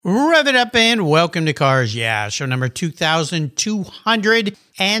Rev it up and welcome to Cars Yeah, show number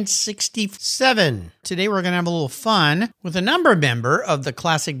 2267. Today we're going to have a little fun with a number member of the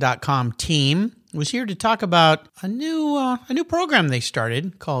Classic.com team who was here to talk about a new program they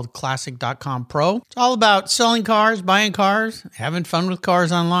started called Classic.com Pro. It's all about selling cars, buying cars, having fun with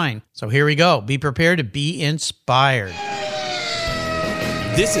cars online. So here we go. Be prepared to be inspired.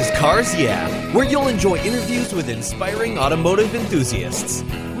 This is Cars Yeah, where you'll enjoy interviews with inspiring automotive enthusiasts.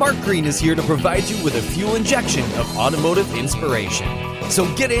 Mark Green is here to provide you with a fuel injection of automotive inspiration.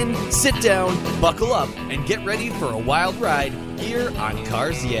 So get in, sit down, buckle up, and get ready for a wild ride here on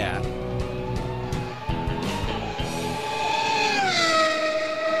Cars Yeah.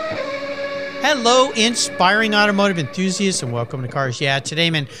 Hello, inspiring automotive enthusiasts, and welcome to Cars Yeah. Today,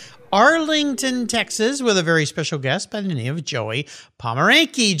 I'm in Arlington, Texas, with a very special guest by the name of Joey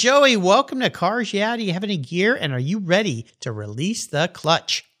Pomeranke. Joey, welcome to Cars Yeah. Do you have any gear, and are you ready to release the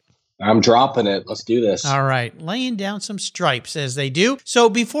clutch? I'm dropping it. Let's do this. All right, laying down some stripes as they do. So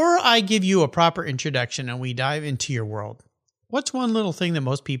before I give you a proper introduction and we dive into your world, what's one little thing that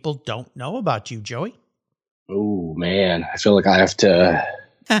most people don't know about you, Joey? Oh, man. I feel like I have to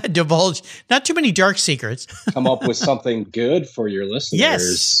divulge not too many dark secrets. come up with something good for your listeners.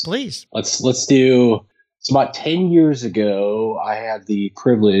 Yes, please. Let's do. It's about 10 years ago, I had the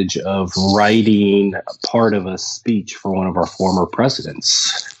privilege of writing part of a speech for one of our former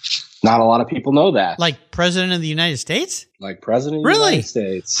presidents. Not a lot of people know that. Like President of the United States? Like President of the Really? United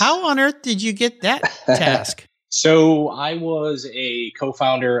States. How on earth did you get that task? So I was a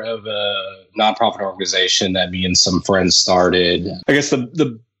co-founder of a nonprofit organization that me and some friends started. I guess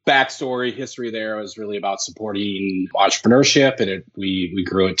the backstory history there was really about supporting entrepreneurship, and we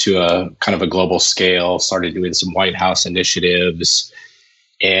grew it to a kind of a global scale, started doing some White House initiatives.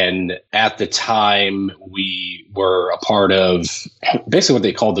 And at the time, we were a part of basically what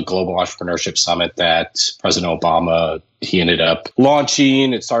they called the Global Entrepreneurship Summit that President Obama, he ended up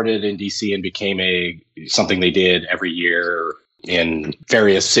launching. It started in DC and became something they did every year in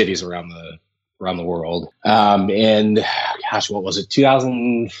various cities around the world. And gosh, what was it?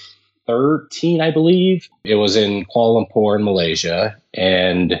 2013, I believe. It was in Kuala Lumpur in Malaysia.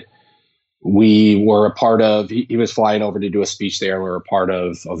 And we were a part of, he was flying over to do a speech there. We were a part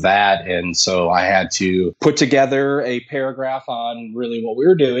of that. And so I had to put together a paragraph on really what we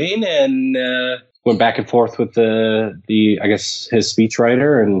were doing, and went back and forth with the I guess, his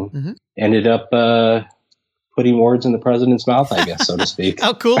speechwriter, and ended up putting words in the president's mouth, I guess, so to speak.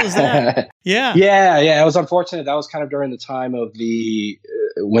 How cool is that? Yeah. Yeah. It was unfortunate. That was kind of during the time of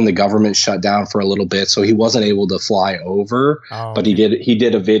when the government shut down for a little bit, so he wasn't able to fly over. Oh, but he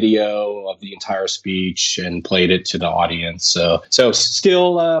did a video of the entire speech and played it to the audience. So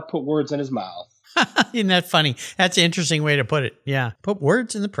still put words in his mouth. Isn't that funny? That's an interesting way to put it. Yeah. Put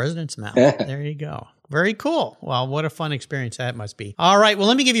words in the president's mouth. There you go. Very cool. Well, what a fun experience that must be. All right. Well,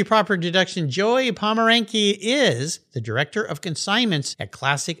 let me give you a proper introduction. Joey Pomeranke is the Director of Consignments at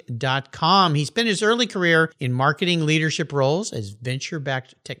Classic.com. He spent his early career in marketing leadership roles as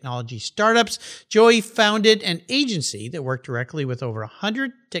venture-backed technology startups. Joey founded an agency that worked directly with over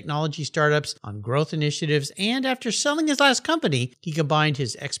 100 technology startups on growth initiatives. And after selling his last company, he combined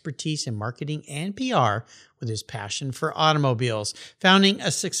his expertise in marketing and PR with his passion for automobiles, founding a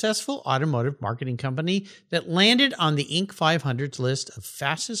successful automotive marketing company that landed on the Inc. 500's list of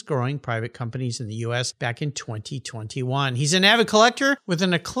fastest growing private companies in the U.S. back in 2021. He's an avid collector with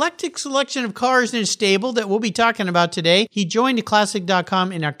an eclectic selection of cars in his stable that we'll be talking about today. He joined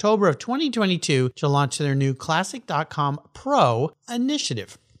Classic.com in October of 2022 to launch their new Classic.com Pro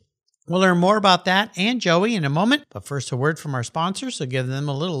initiative. We'll learn more about that and Joey in a moment, but first a word from our sponsors, so give them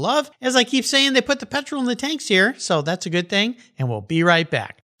a little love. As I keep saying, they put the petrol in the tanks here, so that's a good thing, and we'll be right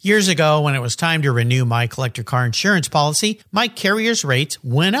back. Years ago, when it was time to renew my collector car insurance policy, my carrier's rates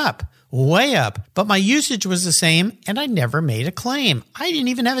went up. Way up, but my usage was the same and I never made a claim. I didn't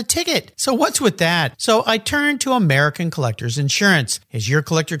even have a ticket. So what's with that? So I turned to American Collectors Insurance. Has your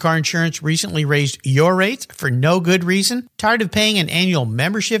collector car insurance recently raised your rates for no good reason? Tired of paying an annual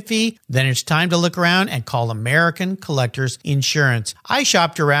membership fee? Then it's time to look around and call American Collectors Insurance. I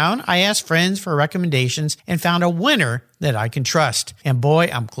shopped around, I asked friends for recommendations, and found a winner that I can trust. And boy,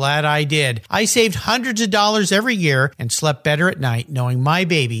 I'm glad I did. I saved hundreds of dollars every year and slept better at night knowing my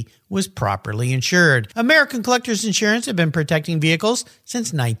baby was properly insured. American Collectors Insurance have been protecting vehicles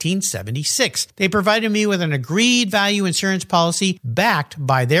since 1976. They provided me with an agreed value insurance policy backed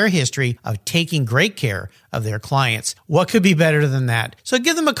by their history of taking great care of their clients. What could be better than that? So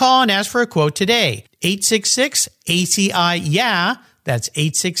give them a call and ask for a quote today. 866-ACI-YEAH. That's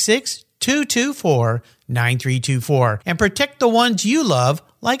 866-224-9324. And protect the ones you love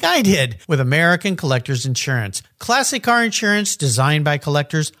like I did with American Collectors Insurance. Classic car insurance designed by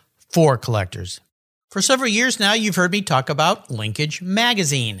collectors for collectors. For several years now, you've heard me talk about Linkage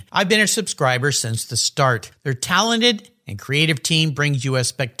Magazine. I've been a subscriber since the start. Their talented and creative team brings you a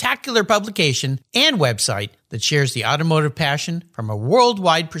spectacular publication and website that shares the automotive passion from a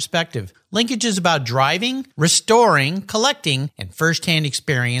worldwide perspective. Linkage is about driving, restoring, collecting, and first-hand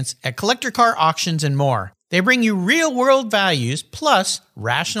experience at collector car auctions and more. They bring you real-world values plus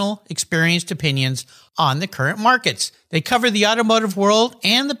rational, experienced opinions on the current markets. They cover the automotive world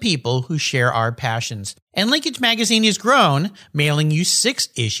and the people who share our passions. And Linkage Magazine has grown, mailing you 6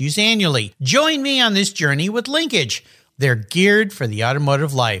 issues annually. Join me on this journey with Linkage. They're geared for the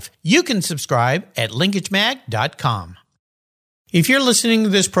automotive life. You can subscribe at linkagemag.com. If you're listening to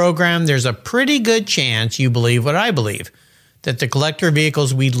this program, there's a pretty good chance you believe what I believe, that the collector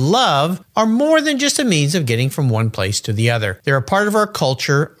vehicles we love are more than just a means of getting from one place to the other. They're a part of our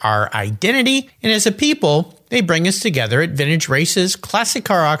culture, our identity, and as a people, they bring us together at vintage races, classic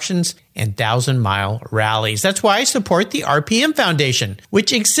car auctions, and 1,000-mile rallies. That's why I support the RPM Foundation,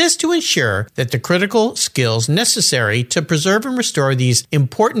 which exists to ensure that the critical skills necessary to preserve and restore these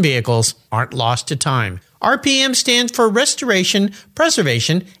important vehicles aren't lost to time. RPM stands for Restoration,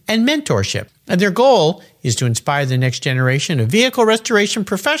 Preservation, and Mentorship, and their goal is to inspire the next generation of vehicle restoration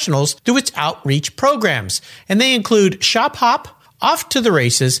professionals through its outreach programs. And they include Shop Hop, Off to the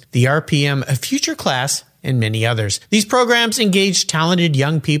Races, the RPM Future Class, and many others. These programs engage talented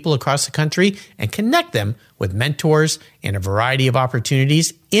young people across the country and connect them with mentors and a variety of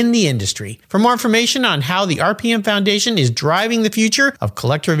opportunities in the industry. For more information on how the RPM Foundation is driving the future of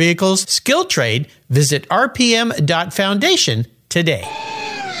collector vehicles skilled trade, visit rpm.foundation today.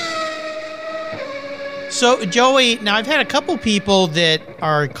 So, Joey, now I've had a couple people that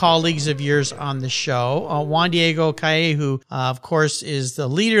are colleagues of yours on the show. Juan Diego Calle, who, of course, is the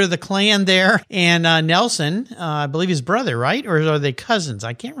leader of the clan there, and Nelson, I believe his brother, right? Or are they cousins?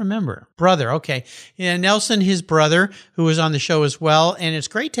 I can't remember. Brother, okay. Yeah, Nelson, his brother, who was on the show as well. And it's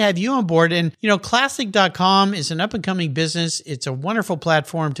great to have you on board. And, Classic.com is an up-and-coming business. It's a wonderful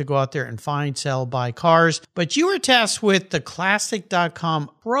platform to go out there and find, sell, buy cars. But you were tasked with the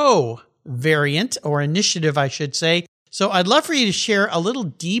Classic.com Pro variant, or initiative, I should say. So I'd love for you to share a little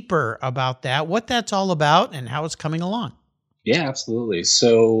deeper about that, what that's all about and how it's coming along. Yeah, absolutely.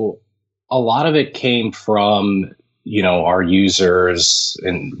 So a lot of it came from, our users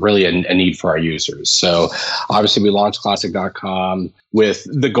and really a need for our users. So obviously we launched Classic.com with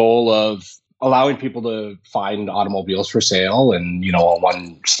the goal of allowing people to find automobiles for sale and, a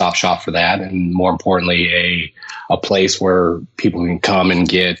one-stop shop for that. And more importantly, a place where people can come and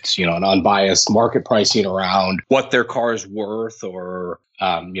get, an unbiased market pricing around what their car is worth or,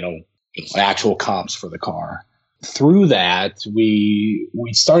 actual comps for the car. Through that, we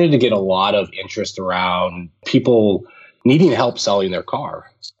started to get a lot of interest around people needing help selling their car.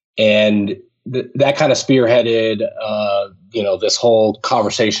 And that kind of spearheaded, this whole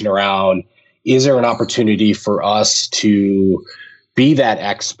conversation around, is there an opportunity for us to be that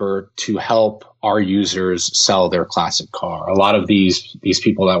expert to help our users sell their classic car? A lot of these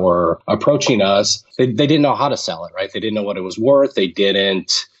people that were approaching us, they didn't know how to sell it, right? They didn't know what it was worth. They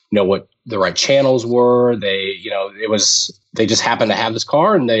didn't know what the right channels were. They just happened to have this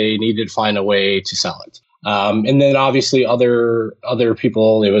car and they needed to find a way to sell it. And then obviously other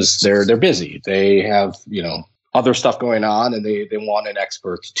people, they're busy. They have, other stuff going on and they want an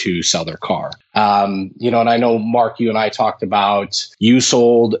expert to sell their car. And I know, Mark, you and I talked about, you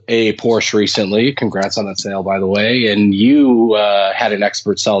sold a Porsche recently. Congrats on that sale, by the way. And you had an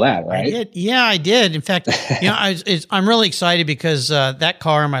expert sell that, right? I did. Yeah, I did. In fact, I'm really excited because that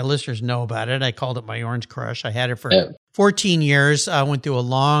car, my listeners know about it. I called it my Orange Crush. I had it for 14 years. I went through a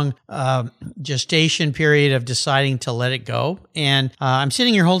long gestation period of deciding to let it go. And I'm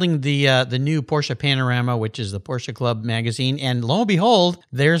sitting here holding the new Porsche Panorama, which is the Porsche Club magazine. And lo and behold,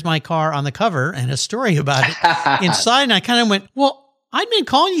 there's my car on the cover and a story about it inside. And I kind of went, well, I've been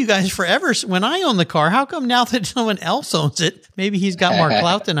calling you guys forever when I own the car. How come now that someone else owns it? Maybe he's got more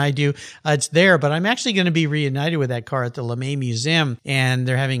clout than I do. It's there, but I'm actually going to be reunited with that car at the LeMay Museum, and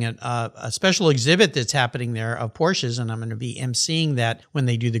they're having a special exhibit that's happening there of Porsches, and I'm going to be emceeing that when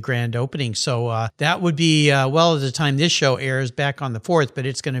they do the grand opening. So that would be, at the time this show airs, back on the 4th, but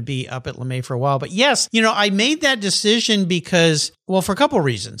it's going to be up at LeMay for a while. But yes, I made that decision because, for a couple of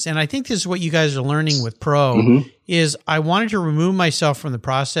reasons, and I think this is what you guys are learning with Pro, is I wanted to remove myself from the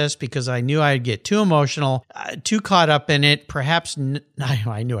process because I knew I'd get too emotional, too caught up in it. Perhaps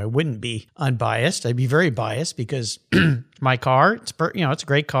I knew I wouldn't be unbiased. I'd be very biased because my car. It's it's a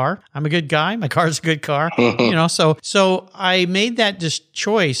great car. I'm a good guy. My car's a good car. So I made that just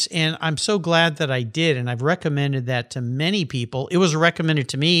choice, and I'm so glad that I did. And I've recommended that to many people. It was recommended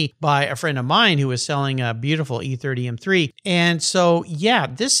to me by a friend of mine who was selling a beautiful E30 M3. And so, yeah,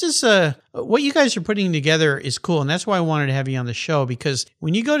 this is what you guys are putting together is cool. And that's why I wanted to have you on the show, because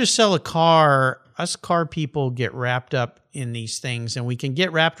when you go to sell a car, us car people get wrapped up in these things, and we can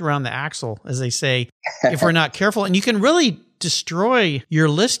get wrapped around the axle, as they say, if we're not careful. And you can really destroy your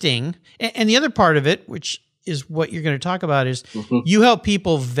listing. And the other part of it, which is what you're going to talk about, is you help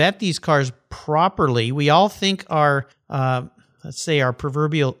people vet these cars properly. We all think our let's say our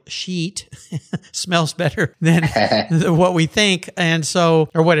proverbial sheet smells better than what we think. And so,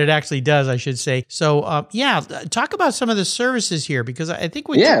 or what it actually does, I should say. So, talk about some of the services here, because I think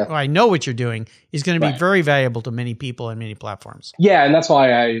I know what you're doing is going to be very valuable to many people and many platforms. Yeah. And that's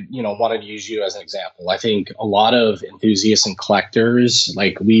why I, wanted to use you as an example. I think a lot of enthusiasts and collectors,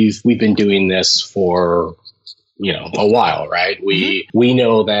 like we've been doing this for, a while, right? We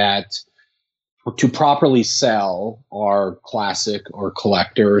know that to properly sell our classic or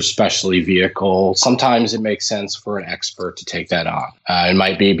collector, especially vehicle, sometimes it makes sense for an expert to take that on. It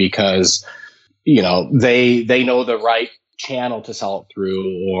might be because, they know the right channel to sell it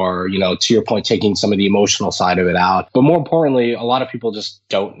through, or, to your point, taking some of the emotional side of it out. But more importantly, a lot of people just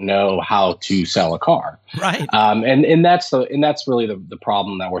don't know how to sell a car. Right. And that's really the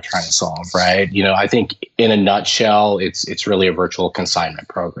problem that we're trying to solve, right? I think in a nutshell, it's really a virtual consignment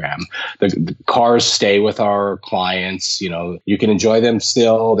program. The cars stay with our clients. You can enjoy them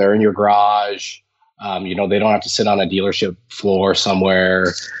still. They're in your garage. They don't have to sit on a dealership floor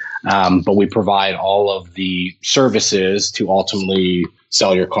somewhere. But we provide all of the services to ultimately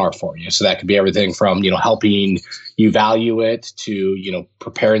sell your car for you. So that could be everything from, helping you value it to,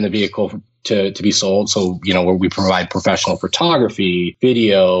 preparing the vehicle to be sold. So, where we provide professional photography,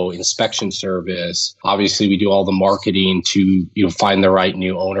 video, inspection service. Obviously, we do all the marketing to, find the right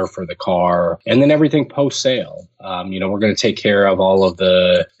new owner for the car, and then everything post-sale. We're going to take care of all of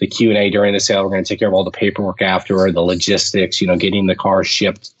the Q&A during the sale. We're going to take care of all the paperwork afterward, the logistics, getting the car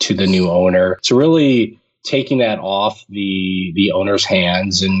shipped to the new owner. So really taking that off the owner's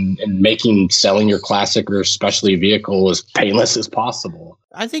hands and making selling your classic or specialty vehicle as painless as possible.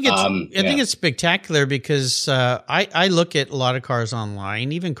 I think it's spectacular, because I look at a lot of cars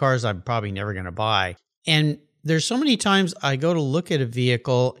online, even cars I'm probably never going to buy. And there's so many times I go to look at a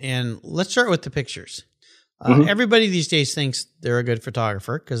vehicle, and let's start with the pictures. Everybody these days thinks they're a good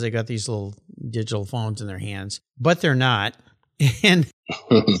photographer because they got these little digital phones in their hands, but they're not. And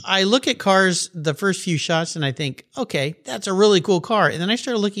I look at cars, the first few shots, and I think, okay, that's a really cool car. And then I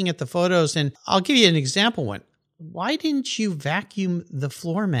start looking at the photos, and I'll give you an example one. Why didn't you vacuum the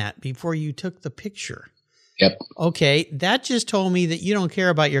floor mat before you took the picture? Yep. Okay, that just told me that you don't care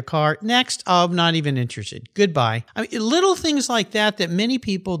about your car. Next, I'm not even interested. Goodbye. I mean, little things like that many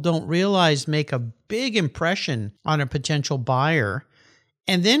people don't realize make a big impression on a potential buyer.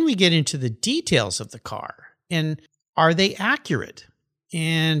 And then we get into the details of the car. And are they accurate?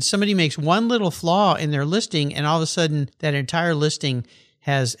 And somebody makes one little flaw in their listing, and all of a sudden that entire listing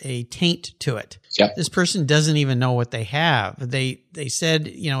has a taint to it. Yep. This person doesn't even know what they have. They said,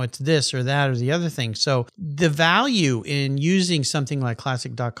 it's this or that or the other thing. So the value in using something like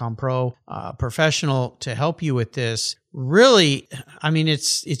Classic.com Pro Professional to help you with this, really,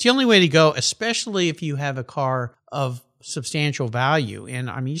 it's the only way to go, especially if you have a car of substantial value.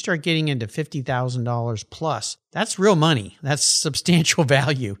 And you start getting into $50,000 plus. That's real money. That's substantial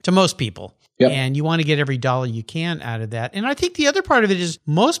value to most people. Yep. And you want to get every dollar you can out of that. And I think the other part of it is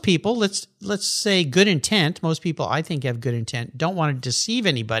most people, let's say good intent. Most people, I think, have good intent, don't want to deceive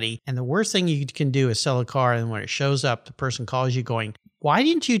anybody. And the worst thing you can do is sell a car, and when it shows up, the person calls you going, "Why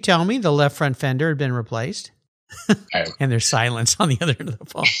didn't you tell me the left front fender had been replaced?" And there's silence on the other end of the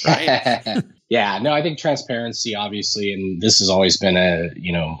phone, right? Yeah, no, I think transparency, obviously, and this has always been a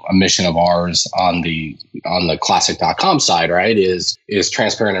mission of ours on the Classic.com side, right? Is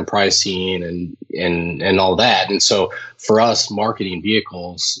transparent in pricing and all that. And so for us marketing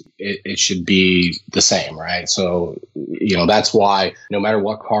vehicles, it should be the same, right? So, that's why no matter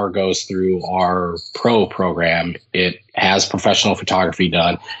what car goes through our pro program, it has professional photography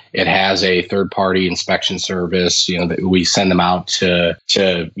done. It has a third-party inspection service, that we send them out to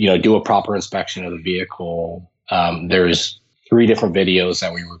do a proper inspection of the vehicle. There's 3 different videos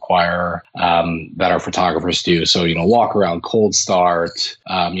that we require that our photographers do. So, walk around, cold start,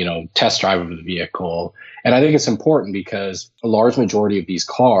 test drive of the vehicle. And I think it's important because a large majority of these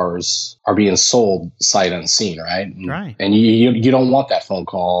cars are being sold sight unseen, right? Right. And you don't want that phone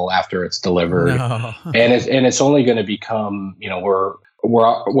call after it's delivered. No. and it's only going to become,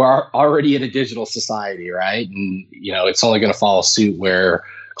 we're already in a digital society, right? And, it's only going to follow suit where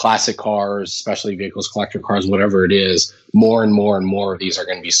classic cars, especially vehicles, collector cars, whatever it is, more and more and more of these are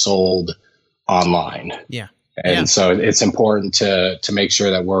going to be sold online. Yeah. And so it's important to make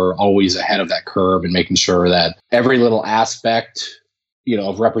sure that we're always ahead of that curve and making sure that every little aspect,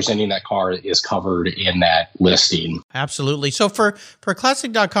 of representing that car is covered in that listing. Absolutely. So for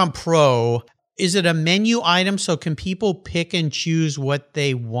Classic.com Pro, is it a menu item? So can people pick and choose what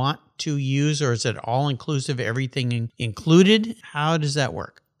they want to use, or is it all inclusive, everything included? How does that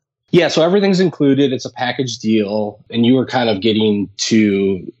work? Yeah, so everything's included. It's a package deal. And you were kind of getting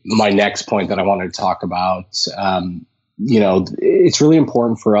to my next point that I wanted to talk about. It's really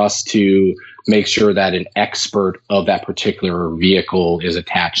important for us to make sure that an expert of that particular vehicle is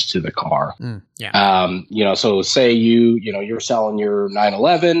attached to the car. So say you're selling your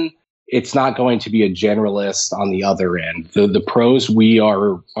 911. It's not going to be a generalist on the other end. The pros we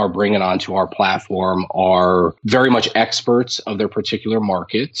are bringing onto our platform are very much experts of their particular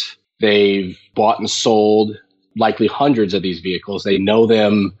market. They've bought and sold likely hundreds of these vehicles. They know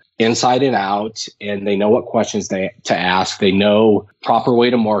them inside and out, and they know what questions to ask. They know proper way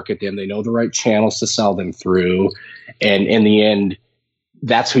to market them. They know the right channels to sell them through. And in the end,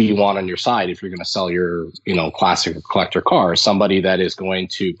 that's who you want on your side if you're going to sell your, classic or collector car, somebody that is going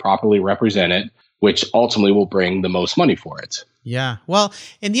to properly represent it, which ultimately will bring the most money for it. Yeah. Well,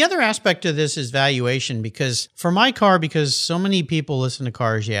 and the other aspect of this is valuation, because for my car, because so many people listen to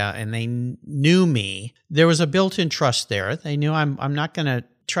Cars Yeah, and they knew me, there was a built-in trust there. They knew I'm not going to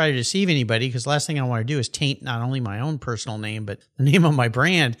try to deceive anybody, because the last thing I want to do is taint not only my own personal name, but the name of my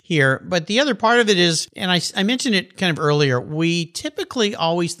brand here. But the other part of it is, and I mentioned it kind of earlier, we typically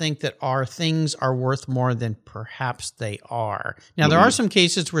always think that our things are worth more than perhaps they are. Now, there are some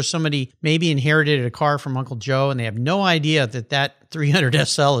cases where somebody maybe inherited a car from Uncle Joe and they have no idea that 300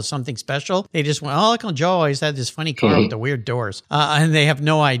 SL is something special. They just went, Uncle Joe always had this funny car with the weird doors, and they have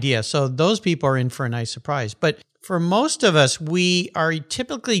no idea. So those people are in for a nice surprise. But for most of us, we are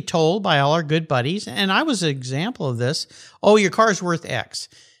typically told by all our good buddies, and I was an example of this, your car's worth X.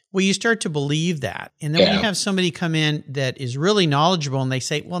 Well, you start to believe that. And then when you have somebody come in that is really knowledgeable and they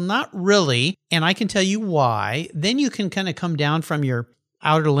say, well, not really, and I can tell you why, then you can kind of come down from your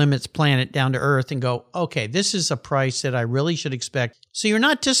outer limits planet down to earth and go, okay, this is a price that I really should expect. So you're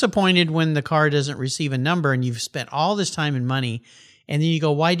not disappointed when the car doesn't receive a number and you've spent all this time and money. And then you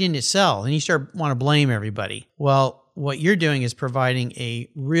go, why didn't it sell? And you want to blame everybody. Well, what you're doing is providing a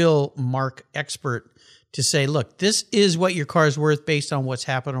real mark expert to say, look, this is what your car is worth based on what's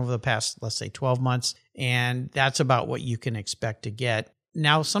happened over the past, let's say, 12 months. And that's about what you can expect to get.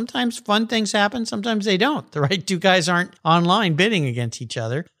 Now, sometimes fun things happen. Sometimes they don't. The right two guys aren't online bidding against each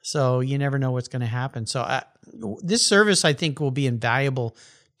other. So you never know what's going to happen. So this service, I think, will be invaluable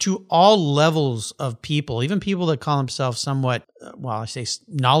to all levels of people, even people that call themselves somewhat, I say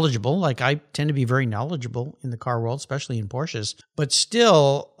knowledgeable. Like I tend to be very knowledgeable in the car world, especially in Porsches. But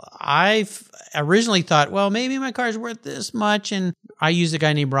still, I've originally thought, well, maybe my car's worth this much. And I use a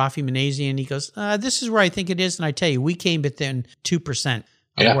guy named Rafi Menezi, and he goes, this is where I think it is. And I tell you, we came within 2%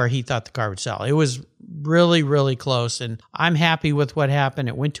 of where he thought the car would sell. It was really, really close. And I'm happy with what happened.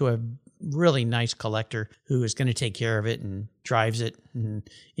 It went to a really nice collector who is going to take care of it and drives it and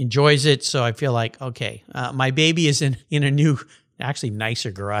enjoys it. So I feel like, okay, my baby is in a new, actually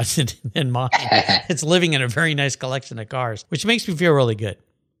nicer garage than mine. It's living in a very nice collection of cars, which makes me feel really good.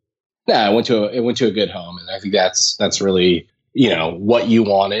 Yeah, it went to a good home, and I think that's really what you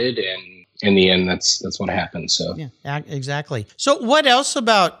wanted, and in the end, that's what happened. So yeah, exactly. So what else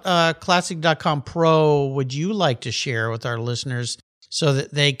about Classic.com Pro would you like to share with our listeners, so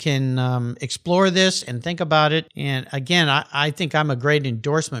that they can explore this and think about it? And again, I think I'm a great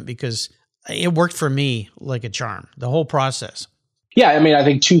endorsement because it worked for me like a charm, the whole process. Yeah, I mean, I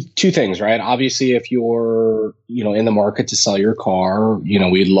think two things, right? Obviously, if you're, in the market to sell your car,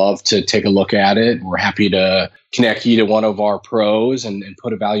 we'd love to take a look at it. We're happy to connect you to one of our pros and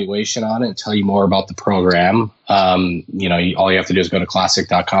put a valuation on it and tell you more about the program. All you have to do is go to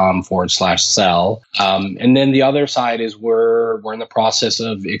classic.com/sell. And then the other side is we're in the process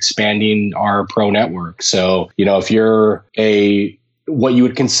of expanding our pro network. So, if you're what you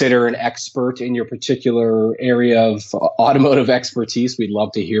would consider an expert in your particular area of automotive expertise, we'd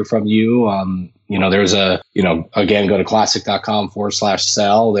love to hear from you. There's again, go to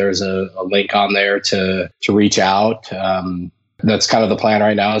classic.com/sell. There's a link on there to reach out. That's kind of the plan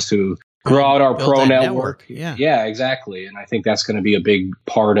right now, is to grow out our pro network. Yeah, exactly. And I think that's going to be a big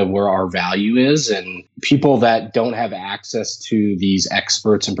part of where our value is. And people that don't have access to these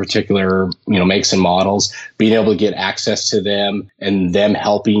experts in particular, makes and models, being able to get access to them and them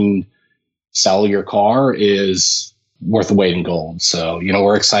helping sell your car is worth the weight in gold. So,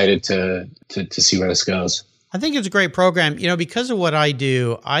 we're excited to see where this goes. I think it's a great program. Because of what I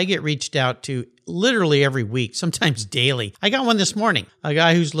do, I get reached out to literally every week, sometimes daily. I got one this morning, a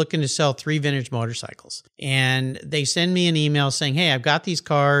guy who's looking to sell 3 vintage motorcycles. And they send me an email saying, hey, I've got these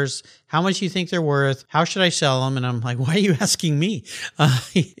cars. How much do you think they're worth? How should I sell them? And I'm like, why are you asking me?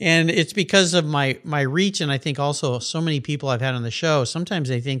 And it's because of my reach. And I think also so many people I've had on the show, sometimes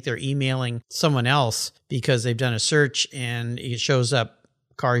they think they're emailing someone else because they've done a search and it shows up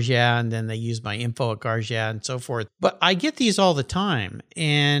Cars Yeah, and then they use my info at Cars Yeah and so forth. But I get these all the time.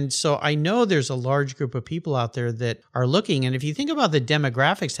 And so I know there's a large group of people out there that are looking. And if you think about the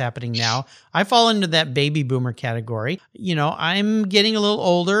demographics happening now, I fall into that baby boomer category. I'm getting a little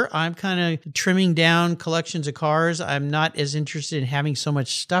older. I'm kind of trimming down collections of cars. I'm not as interested in having so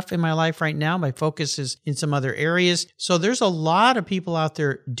much stuff in my life right now. My focus is in some other areas. So there's a lot of people out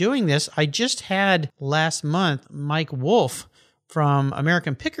there doing this. I just had last month Mike Wolf from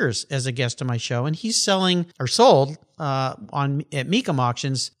American Pickers as a guest on my show, and he's sold at Mecum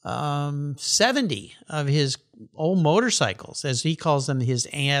Auctions 70 of his old motorcycles, as he calls them, his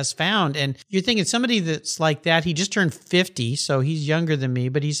as found. And you're thinking somebody that's like that, he just turned 50, so he's younger than me,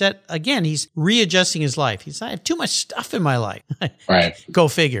 but he's readjusting his life. I have too much stuff in my life. Right. Go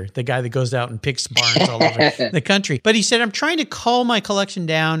figure, the guy that goes out and picks barns all over the country. But he said, I'm trying to cull my collection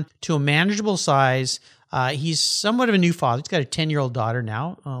down to a manageable size. He's somewhat of a new father. He's got a 10-year-old daughter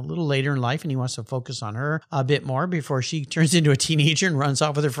now, a little later in life, and he wants to focus on her a bit more before she turns into a teenager and runs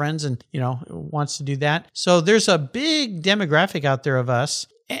off with her friends and, wants to do that. So there's a big demographic out there of us.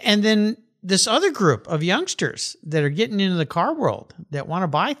 And then this other group of youngsters that are getting into the car world that want to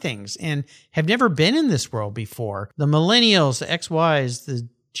buy things and have never been in this world before. The millennials, the XYs, the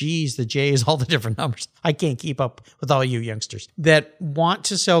G's, the J's, all the different numbers. I can't keep up with all you youngsters that want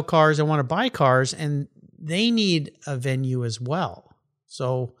to sell cars and want to buy cars, and they need a venue as well.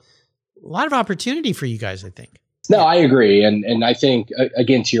 So a lot of opportunity for you guys, I think. No, I agree. And I think,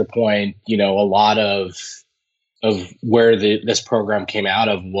 again, to your point, a lot of where this program came out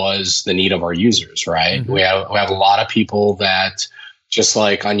of was the need of our users, right? Mm-hmm. We have a lot of people that, just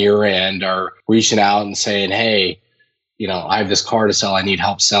like on your end, are reaching out and saying, hey, I have this car to sell. I need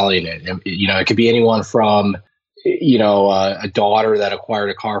help selling it. And, it could be anyone from a daughter that acquired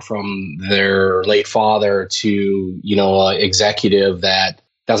a car from their late father to, an executive that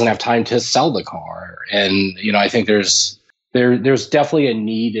doesn't have time to sell the car. And, I think there's definitely a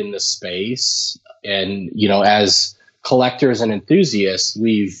need in the space. And, as collectors and enthusiasts,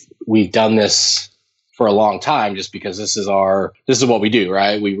 we've done this for a long time, just because this is what we do,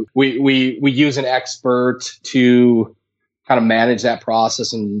 right? We use an expert to kind of manage that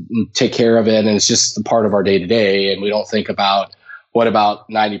process and take care of it. And it's just a part of our day to day. And we don't think about what about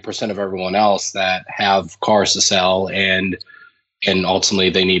 90% of everyone else that have cars to sell and ultimately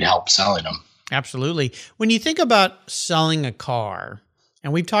they need help selling them. Absolutely. When you think about selling a car,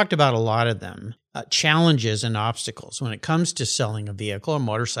 and we've talked about a lot of them, challenges and obstacles when it comes to selling a vehicle, a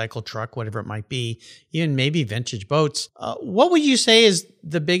motorcycle, truck, whatever it might be, even maybe vintage boats, what would you say is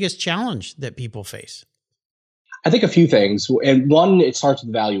the biggest challenge that people face? I think a few things. And one, it starts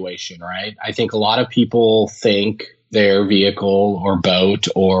with valuation, right? I think a lot of people think their vehicle or boat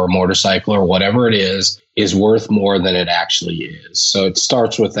or motorcycle or whatever it is worth more than it actually is. So it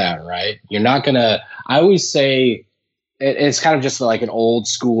starts with that, right? You're not going to, I always say, it's kind of just like an old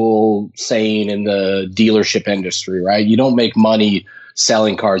school saying in the dealership industry, right? You don't make money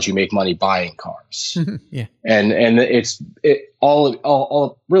selling cars, you make money buying cars. Yeah. And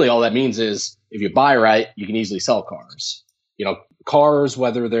all that means is, if you buy right, you can easily sell cars. Cars,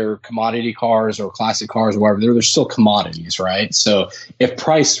 whether they're commodity cars or classic cars or whatever, they're still commodities, right? So if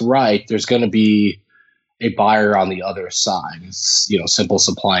priced right, there's going to be a buyer on the other side. It's, simple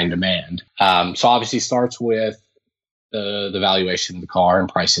supply and demand. So obviously starts with the valuation of the car and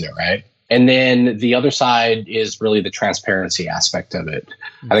pricing it right. And then the other side is really the transparency aspect of it.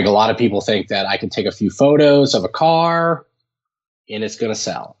 I think a lot of people think that I can take a few photos of a car and it's going to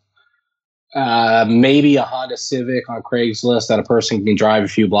sell. Maybe a Honda Civic on Craigslist that a person can drive a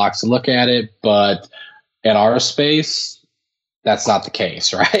few blocks to look at it. But in our space, that's not the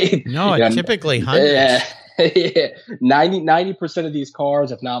case, right? No, typically hundreds. 90% of these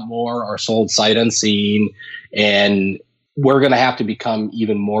cars, if not more, are sold sight unseen. And we're going to have to become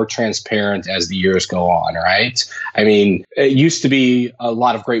even more transparent as the years go on, right? I mean, it used to be a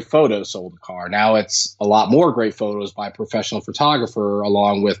lot of great photos sold a car. Now it's a lot more great photos by a professional photographer,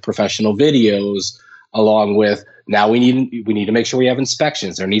 along with professional videos, along with now we need to make sure we have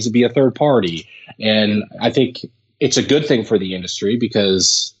inspections. There needs to be a third party. And I think it's a good thing for the industry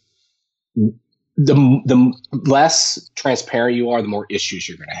because the less transparent you are, the more issues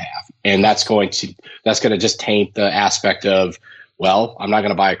you're going to have. And that's going to just taint the aspect of, well, I'm not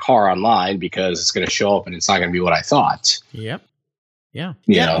going to buy a car online because it's going to show up and it's not going to be what I thought. Yep. Yeah.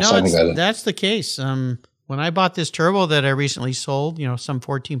 So that's the case. When I bought this turbo that I recently sold, some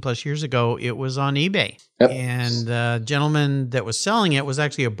 14 plus years ago, it was on eBay. Yep. And the gentleman that was selling it was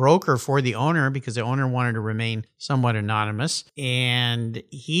actually a broker for the owner because the owner wanted to remain somewhat anonymous. And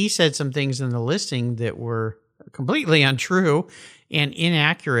he said some things in the listing that were completely untrue and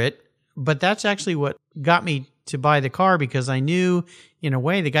inaccurate. But that's actually what got me to buy the car because I knew in a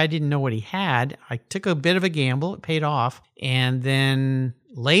way the guy didn't know what he had. I took a bit of a gamble. It paid off. And then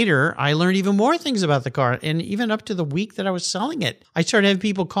later, I learned even more things about the car. And even up to the week that I was selling it, I started having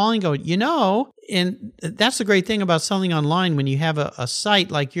people calling going, and that's the great thing about selling online. When you have a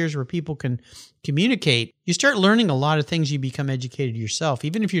site like yours where people can communicate, you start learning a lot of things. You become educated yourself,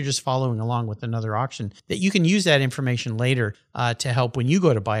 even if you're just following along with another auction, that you can use that information later to help when you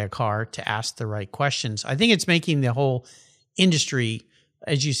go to buy a car to ask the right questions. I think it's making the whole industry,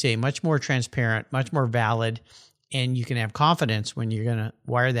 as you say, much more transparent, much more valid. And you can have confidence when you're going to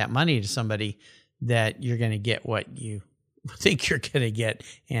wire that money to somebody that you're going to get what you think you're going to get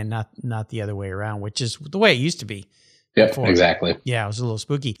and not the other way around, which is the way it used to be. Yeah, exactly. Yeah, it was a little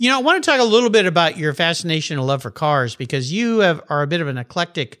spooky. I want to talk a little bit about your fascination and love for cars because you are a bit of an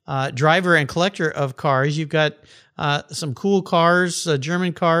eclectic driver and collector of cars. You've got some cool cars,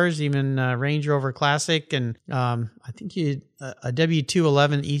 German cars, even Range Rover Classic, and I think you a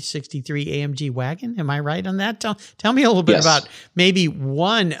W211 E63 AMG wagon. Am I right on that? Tell me a little bit about maybe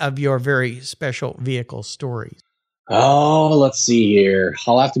one of your very special vehicle stories. Oh, let's see here.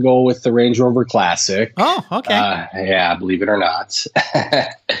 I'll have to go with the Range Rover Classic. Oh, okay. Yeah, believe it or not.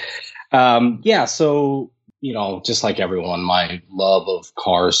 So, just like everyone, my love of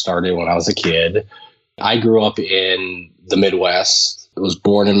cars started when I was a kid. I grew up in the Midwest. I was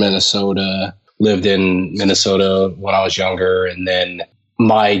born in Minnesota, lived in Minnesota when I was younger. And then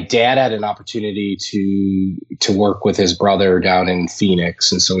my dad had an opportunity to work with his brother down in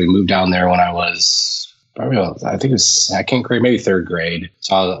Phoenix. And so we moved down there when I was, I think it was second grade, maybe third grade.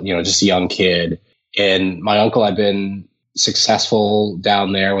 So I was, just a young kid. And my uncle had been successful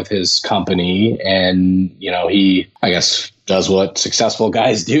down there with his company. And, he, I guess, does what successful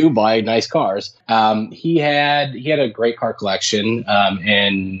guys do, buy nice cars. He had a great car collection.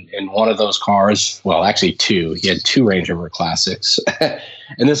 And one of those cars, well, actually two, he had two Range Rover Classics.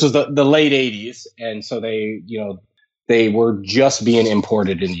 And this was the late 80s. And so they were just being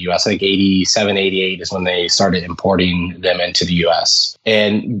imported in the U.S. I think 87, 88 is when they started importing them into the U.S.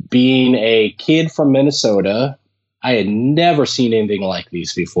 And being a kid from Minnesota, I had never seen anything like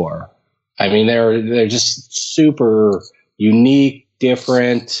these before. I mean, they're just super unique,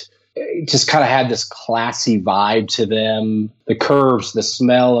 different. It just kind of had this classy vibe to them. The curves, the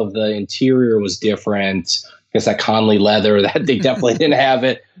smell of the interior was different. I guess that Conley leather that they definitely didn't have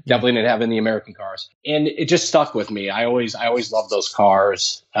it. Definitely didn't have in the American cars. And it just stuck with me. I always loved those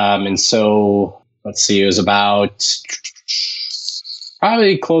cars. And so let's see, it was about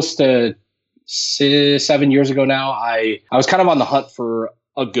probably close to 7 years ago now. I was kind of on the hunt for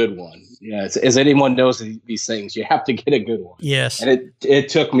a good one. As anyone knows these things, you have to get a good one. Yes. And it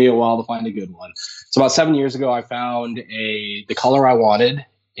took me a while to find a good one. So about 7 years ago, I found the color I wanted,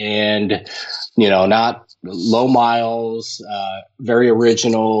 and not low miles, very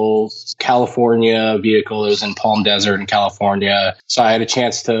original California vehicle. It was in Palm Desert in California. So I had a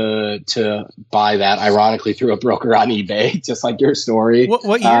chance to buy that, ironically, through a broker on eBay, just like your story.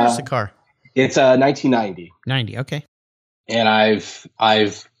 What year is the car? It's 1990. 90, okay. And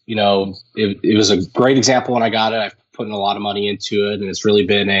it was a great example when I got it. I've put in a lot of money into it, and it's really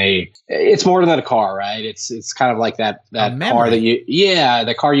been it's more than a car, right? It's kind of like that car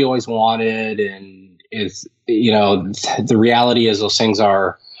the car you always wanted. And it's, the reality is those things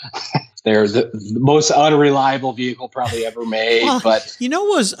are, they're the most unreliable vehicle probably ever made. Well, but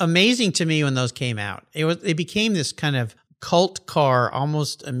what was amazing to me when those came out? It became this kind of cult car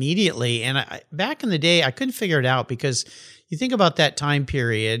almost immediately. And back in the day, I couldn't figure it out because you think about that time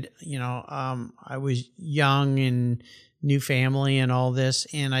period, I was young and new family and all this,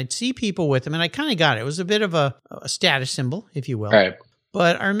 and I'd see people with them, and I kind of got it. It was a bit of a status symbol, if you will. Right.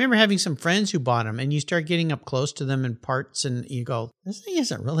 But I remember having some friends who bought them, and you start getting up close to them in parts, and you go, this thing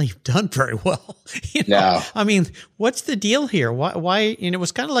isn't really done very well. No. I mean, what's the deal here? Why? And it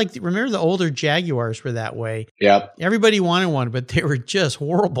was kind of like, remember the older Jaguars were that way. Yep. Everybody wanted one, but they were just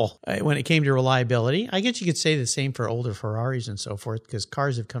horrible when it came to reliability. I guess you could say the same for older Ferraris and so forth, because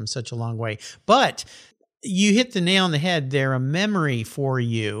cars have come such a long way. But you hit the nail on the head. They're a memory for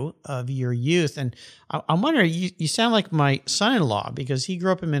you of your youth. And I'm wondering, you sound like my son-in-law, because he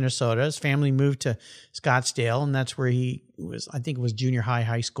grew up in Minnesota. His family moved to Scottsdale, and that's where he was, I think it was junior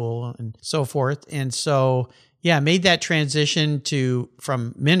high school and so forth. And so, yeah, made that transition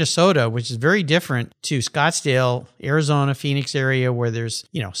from Minnesota, which is very different, to Scottsdale, Arizona, Phoenix area, where there's,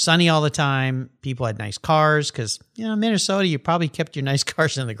 sunny all the time. People had nice cars because, Minnesota, you probably kept your nice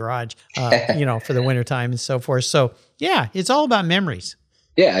cars in the garage, for the wintertime and so forth. So, yeah, it's all about memories.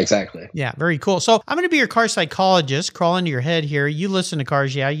 Yeah, exactly. Yeah, very cool. So I'm going to be your car psychologist, crawl into your head here. You listen to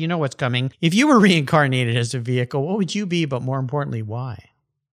Cars Yeah, you know what's coming. If you were reincarnated as a vehicle, what would you be? But more importantly, why?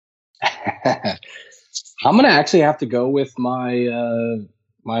 I'm going to actually have to go with my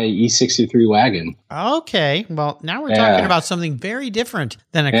my E63 wagon. Okay. Well, now we're talking about something very different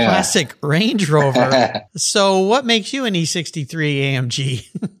than a classic Range Rover. So what makes you an E63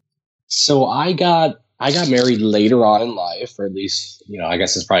 AMG? So I got married later on in life, or at least, I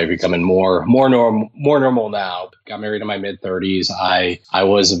guess it's probably becoming more normal now. Got married in my mid-30s. I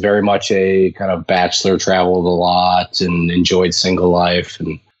was very much a kind of bachelor, traveled a lot and enjoyed single life,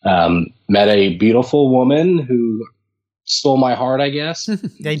 and met a beautiful woman who stole my heart, I guess.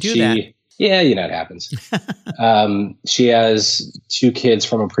 They do that. Yeah, it happens. She has 2 kids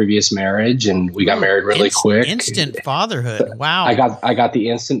from a previous marriage, and we got married really quick. Instant fatherhood. Wow. I got the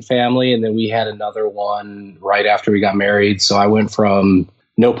instant family, and then we had another one right after we got married. So I went from,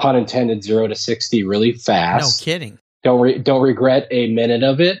 no pun intended, 0 to 60 really fast. No kidding. Don't regret a minute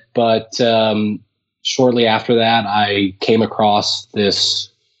of it. But shortly after that, I came across this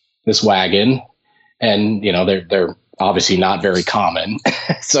wagon, and they're obviously not very common.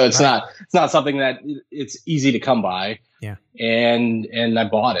 So it's not something that it's easy to come by. Yeah. And I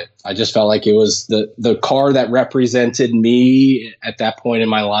bought it. I just felt like it was the car that represented me at that point in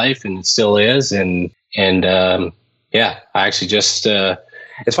my life, and it still is. And I actually just,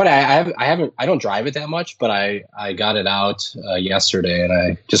 it's funny. I don't drive it that much, but I got it out yesterday, and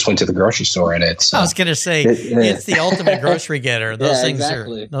I just went to the grocery store in it. So. I was going to say it's the ultimate grocery getter. Those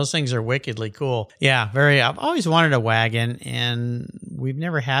exactly. Those things are wickedly cool. Yeah, I've always wanted a wagon, and we've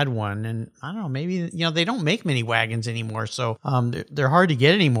never had one. And I don't know, maybe they don't make many wagons anymore, so they're hard to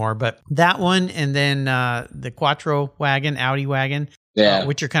get anymore. But that one, and then the Quattro wagon, Audi wagon. Yeah,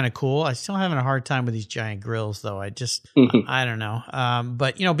 which are kind of cool. I'm still having a hard time with these giant grills, though. I don't know.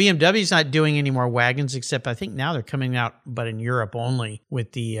 But BMW's not doing any more wagons, except I think now they're coming out, but in Europe only,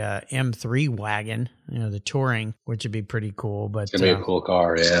 with the M3 wagon, the Touring, which would be pretty cool. But it's gonna be a cool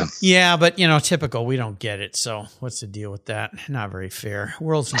car, yeah. Yeah, but typical. We don't get it. So what's the deal with that? Not very fair.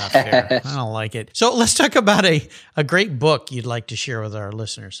 World's not fair. I don't like it. So let's talk about a great book you'd like to share with our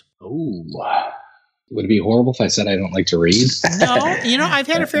listeners. Ooh. Would it be horrible if I said I don't like to read? No, I've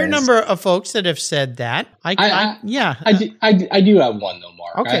had a fair number of folks that have said that. I do have one though,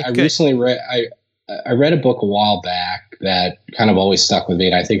 Mark. Okay, I recently read. I read a book a while back that kind of always stuck with me,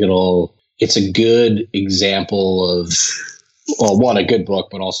 and I think it's a good example of, well, one, a good book,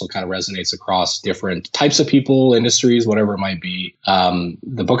 but also kind of resonates across different types of people, industries, whatever it might be.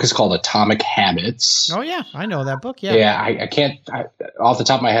 The book is called Atomic Habits. Oh, yeah. I know that book. Yeah. Yeah. I can't, off the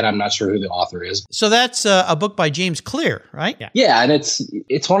top of my head, I'm not sure who the author is. So that's a book by James Clear, right? Yeah. And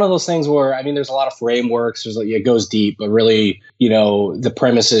it's one of those things where, there's a lot of frameworks. It goes deep, but really, the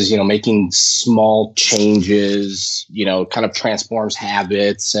premise is, making small changes, kind of transforms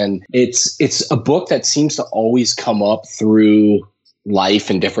habits. And it's a book that seems to always come up through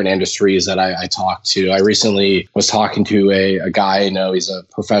life in different industries that I talk to. I recently was talking to a guy I know. He's a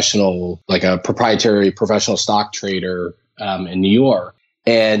professional, like a proprietary professional stock trader in New York.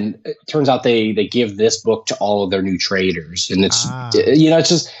 And it turns out they give this book to all of their new traders. And it's, it's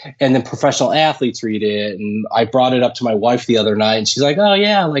just, and then professional athletes read it. And I brought it up to my wife the other night, and she's like, oh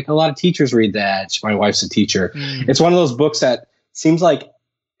yeah, like a lot of teachers read that. My wife's a teacher. It's one of those books that seems like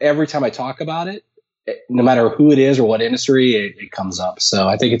every time I talk about it, no matter who it is or what industry, it comes up. So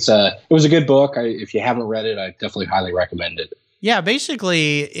I think it was a good book. If you haven't read it, I definitely highly recommend it. Yeah,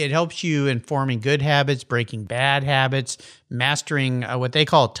 basically, it helps you in forming good habits, breaking bad habits, mastering what they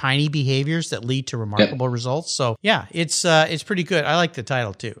call tiny behaviors that lead to remarkable results. So, yeah, it's pretty good. I like the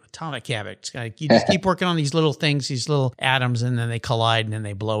title too, Atomic Habits. You just keep working on these little things, these little atoms, and then they collide, and then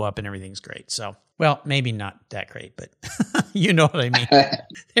they blow up, and everything's great. So, well, maybe not that great, but you know what I mean.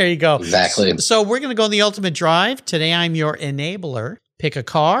 There you go. Exactly. So we're going to go on the ultimate drive. Today, I'm your enabler. Pick a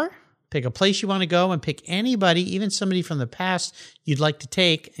car. Pick a place you want to go and pick anybody, even somebody from the past you'd like to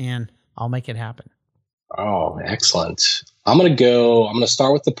take, and I'll make it happen. Oh, excellent. I'm going to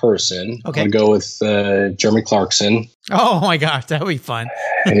start with the person. Okay. I'm going to go with Jeremy Clarkson. Oh my gosh, that would be fun.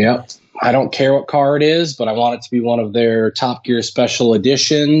 Yep. I don't care what car it is, but I want it to be one of their Top Gear special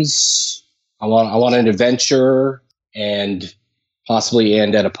editions. I want an adventure and possibly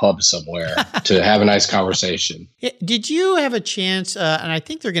end at a pub somewhere to have a nice conversation. Did you have a chance, and I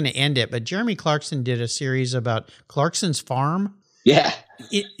think they're going to end it, but Jeremy Clarkson did a series about Clarkson's Farm. Yeah.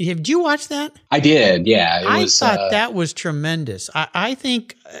 Did you watch that? I did, yeah. I thought that was tremendous. I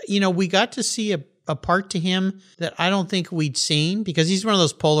think, we got to see a part to him that I don't think we'd seen, because he's one of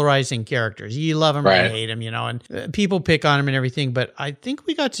those polarizing characters. You love him or you hate him, and people pick on him and everything, but I think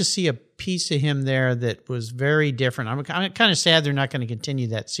we got to see a piece of him there that was very different. I'm kind of sad they're not going to continue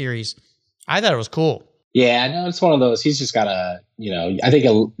that series. I thought it was cool. Yeah, no, it's one of those. He's just got I think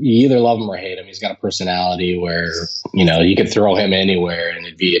you either love him or hate him. He's got a personality where, you could throw him anywhere and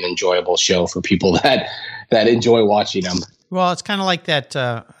it'd be an enjoyable show for people that enjoy watching him. Well, it's kind of like that,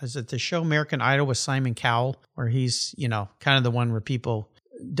 is it the show American Idol with Simon Cowell, where he's, kind of the one where people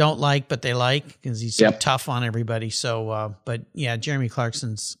don't like, but they like, because he's so tough on everybody. So, but yeah, Jeremy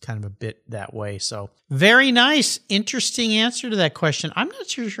Clarkson's kind of a bit that way. So very nice. Interesting answer to that question. I'm not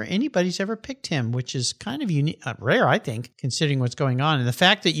sure anybody's ever picked him, which is kind of unique, rare, I think, considering what's going on. And the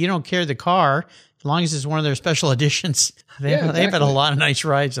fact that you don't carry the car, as long as it's one of their special editions, they've had a lot of nice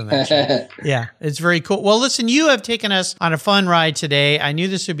rides on that show. Yeah, it's very cool. Well, listen, you have taken us on a fun ride today. I knew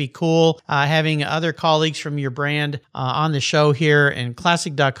this would be cool, having other colleagues from your brand on the show here. And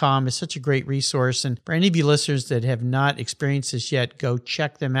Classic.com is such a great resource. And for any of you listeners that have not experienced this yet, go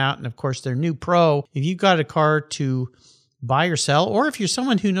check them out. And of course, their new Pro, if you've got a car to buy or sell, or if you're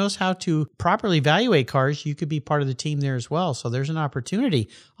someone who knows how to properly evaluate cars, you could be part of the team there as well. So there's an opportunity.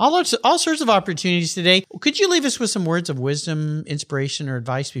 All sorts of opportunities today. Could you leave us with some words of wisdom, inspiration, or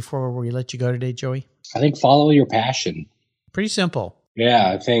advice before we let you go today, Joey? I think follow your passion. Pretty simple.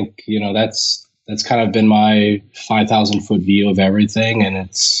 Yeah, I think, that's kind of been my 5,000 foot view of everything, and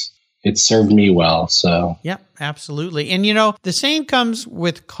it's served me well. So yeah, absolutely. And the same comes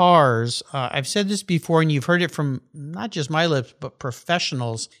with cars. I've said this before, and you've heard it from not just my lips, but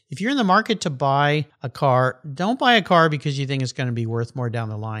professionals. If you're in the market to buy a car, don't buy a car because you think it's going to be worth more down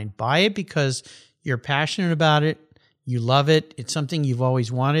the line. Buy it because you're passionate about it. You love it. It's something you've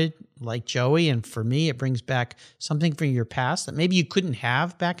always wanted, like Joey. And for me, it brings back something from your past that maybe you couldn't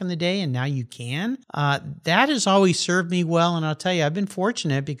have back in the day, and now you can. That has always served me well. And I'll tell you, I've been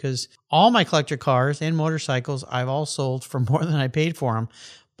fortunate because all my collector cars and motorcycles, I've all sold for more than I paid for them.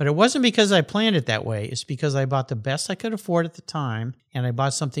 But it wasn't because I planned it that way. It's because I bought the best I could afford at the time, and I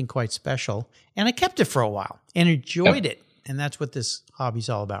bought something quite special. And I kept it for a while and enjoyed it. And that's what this hobby's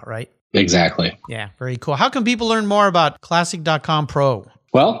all about, right? Exactly. Yeah, very cool. How can people learn more about Classic.com Pro?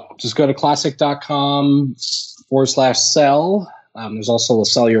 Well, just go to classic.com/sell. There's also a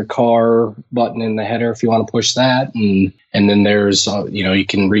sell your car button in the header if you want to push that. And then there's, you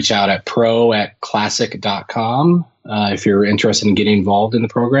can reach out at pro@classic.com if you're interested in getting involved in the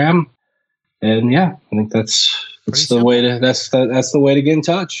program. And yeah, I think that's the way to get in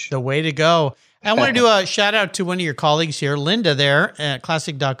touch. The way to go. I want to do a shout out to one of your colleagues here, Linda there at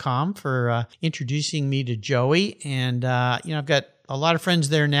classic.com, for introducing me to Joey. And, I've got a lot of friends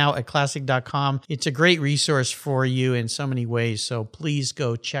there now at classic.com. It's a great resource for you in so many ways. So please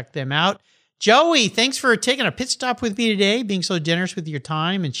go check them out. Joey, thanks for taking a pit stop with me today, being so generous with your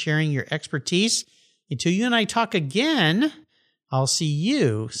time and sharing your expertise. Until you and I talk again, I'll see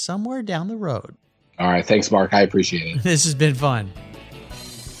you somewhere down the road. All right. Thanks, Mark. I appreciate it. This has been fun.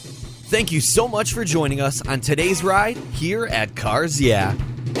 Thank you so much for joining us on today's ride here at Cars Yeah.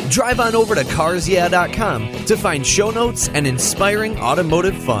 Drive on over to carsyeah.com to find show notes and inspiring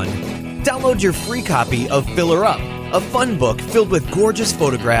automotive fun. Download your free copy of Filler Up, a fun book filled with gorgeous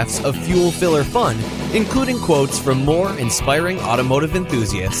photographs of fuel filler fun, including quotes from more inspiring automotive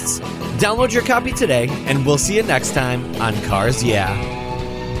enthusiasts. Download your copy today, and we'll see you next time on Cars Yeah.